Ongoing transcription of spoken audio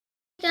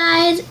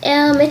Guys,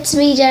 it's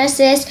me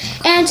Genesis,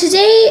 and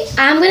today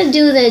I'm gonna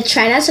do the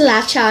Try Not to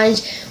Laugh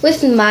challenge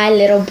with my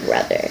little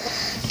brother.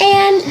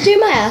 And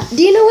Jeremiah,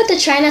 do you know what the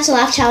Try Not to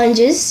Laugh challenge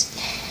is?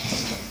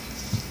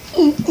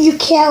 You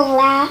can't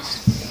laugh.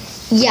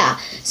 Yeah,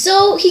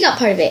 so he got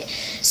part of it.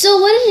 So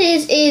what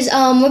it is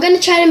we're gonna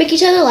try to make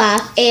each other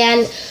laugh,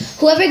 and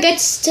whoever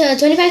gets to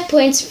 25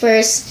 points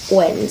first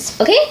wins.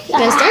 Okay, you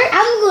gonna start?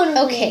 I'm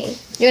gonna. Okay,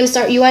 you're gonna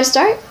start. You want to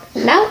start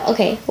now?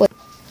 Okay. Wait.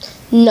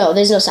 No,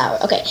 there's no sour.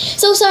 Okay,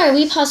 so sorry,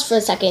 we paused for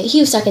a second. He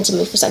was talking to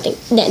me for something.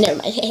 Never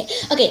mind.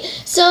 Okay,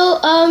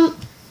 so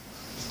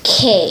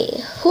okay,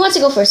 who wants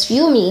to go first?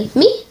 You or me?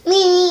 Me?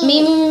 Me.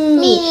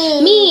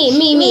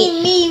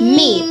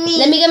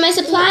 Let me get my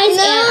supplies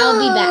and I'll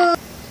be back.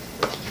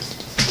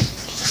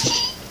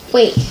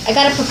 Wait, I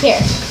gotta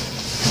prepare.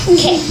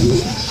 Okay.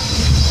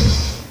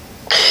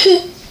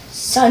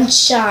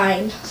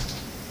 Sunshine.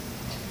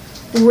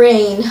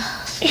 Rain.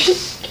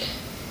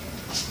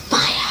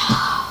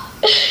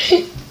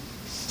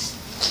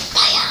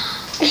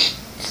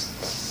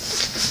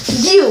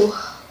 You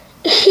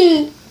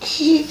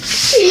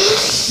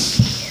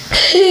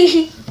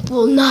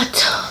will not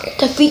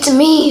defeat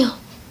me.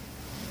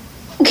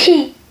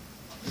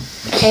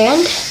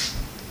 And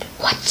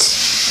what?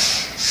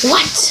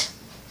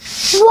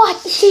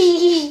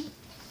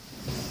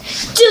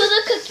 Do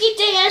the cookie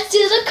dance, do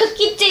the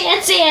cookie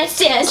dance, dance,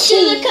 dance. Do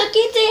the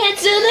cookie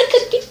dance, do the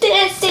cookie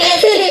dance,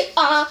 dance,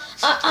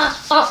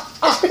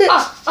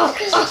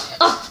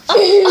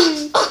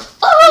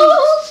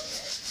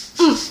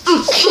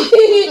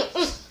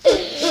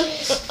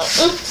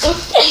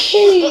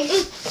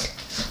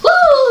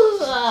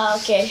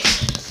 Okay.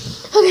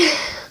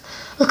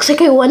 Looks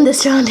like I won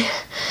this round.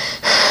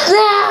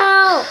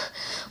 No!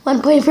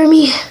 1 point for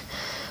me.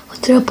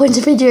 0 points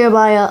for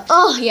Jeremiah.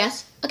 Oh,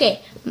 yes.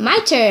 Okay, my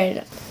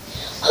turn.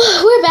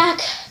 We're back.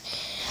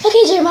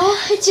 Okay, Jeremiah,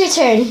 it's your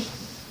turn.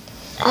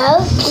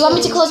 Okay. You want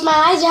me to close my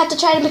eyes? You have to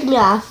try to make me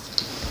laugh.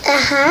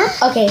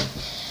 Okay,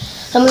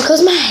 I'm gonna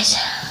close my eyes.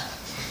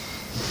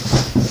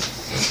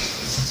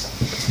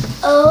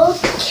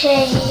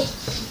 Okay.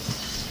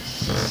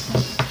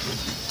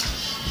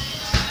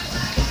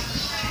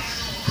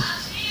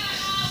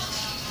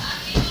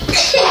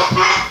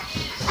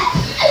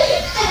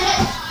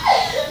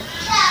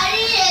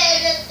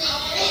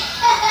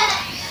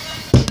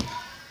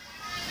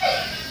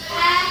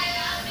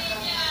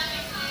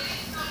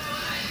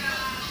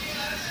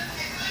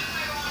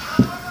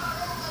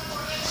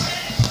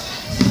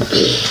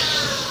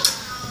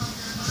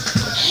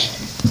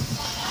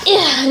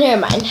 Yeah,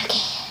 never mind. Okay.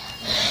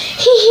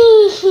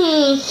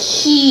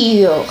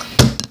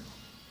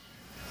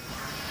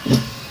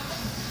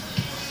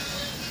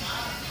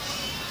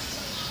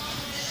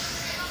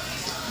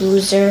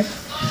 Loser.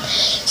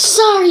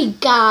 Sorry,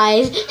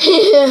 guys.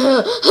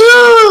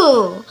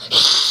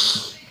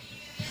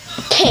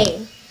 Okay.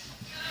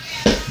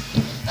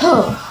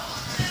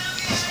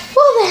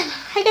 Well then,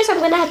 I guess I'm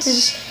gonna have to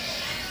just...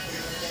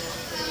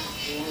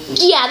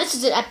 Yeah, this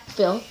is it. I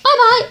feel.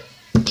 Bye-bye.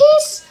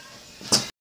 Peace.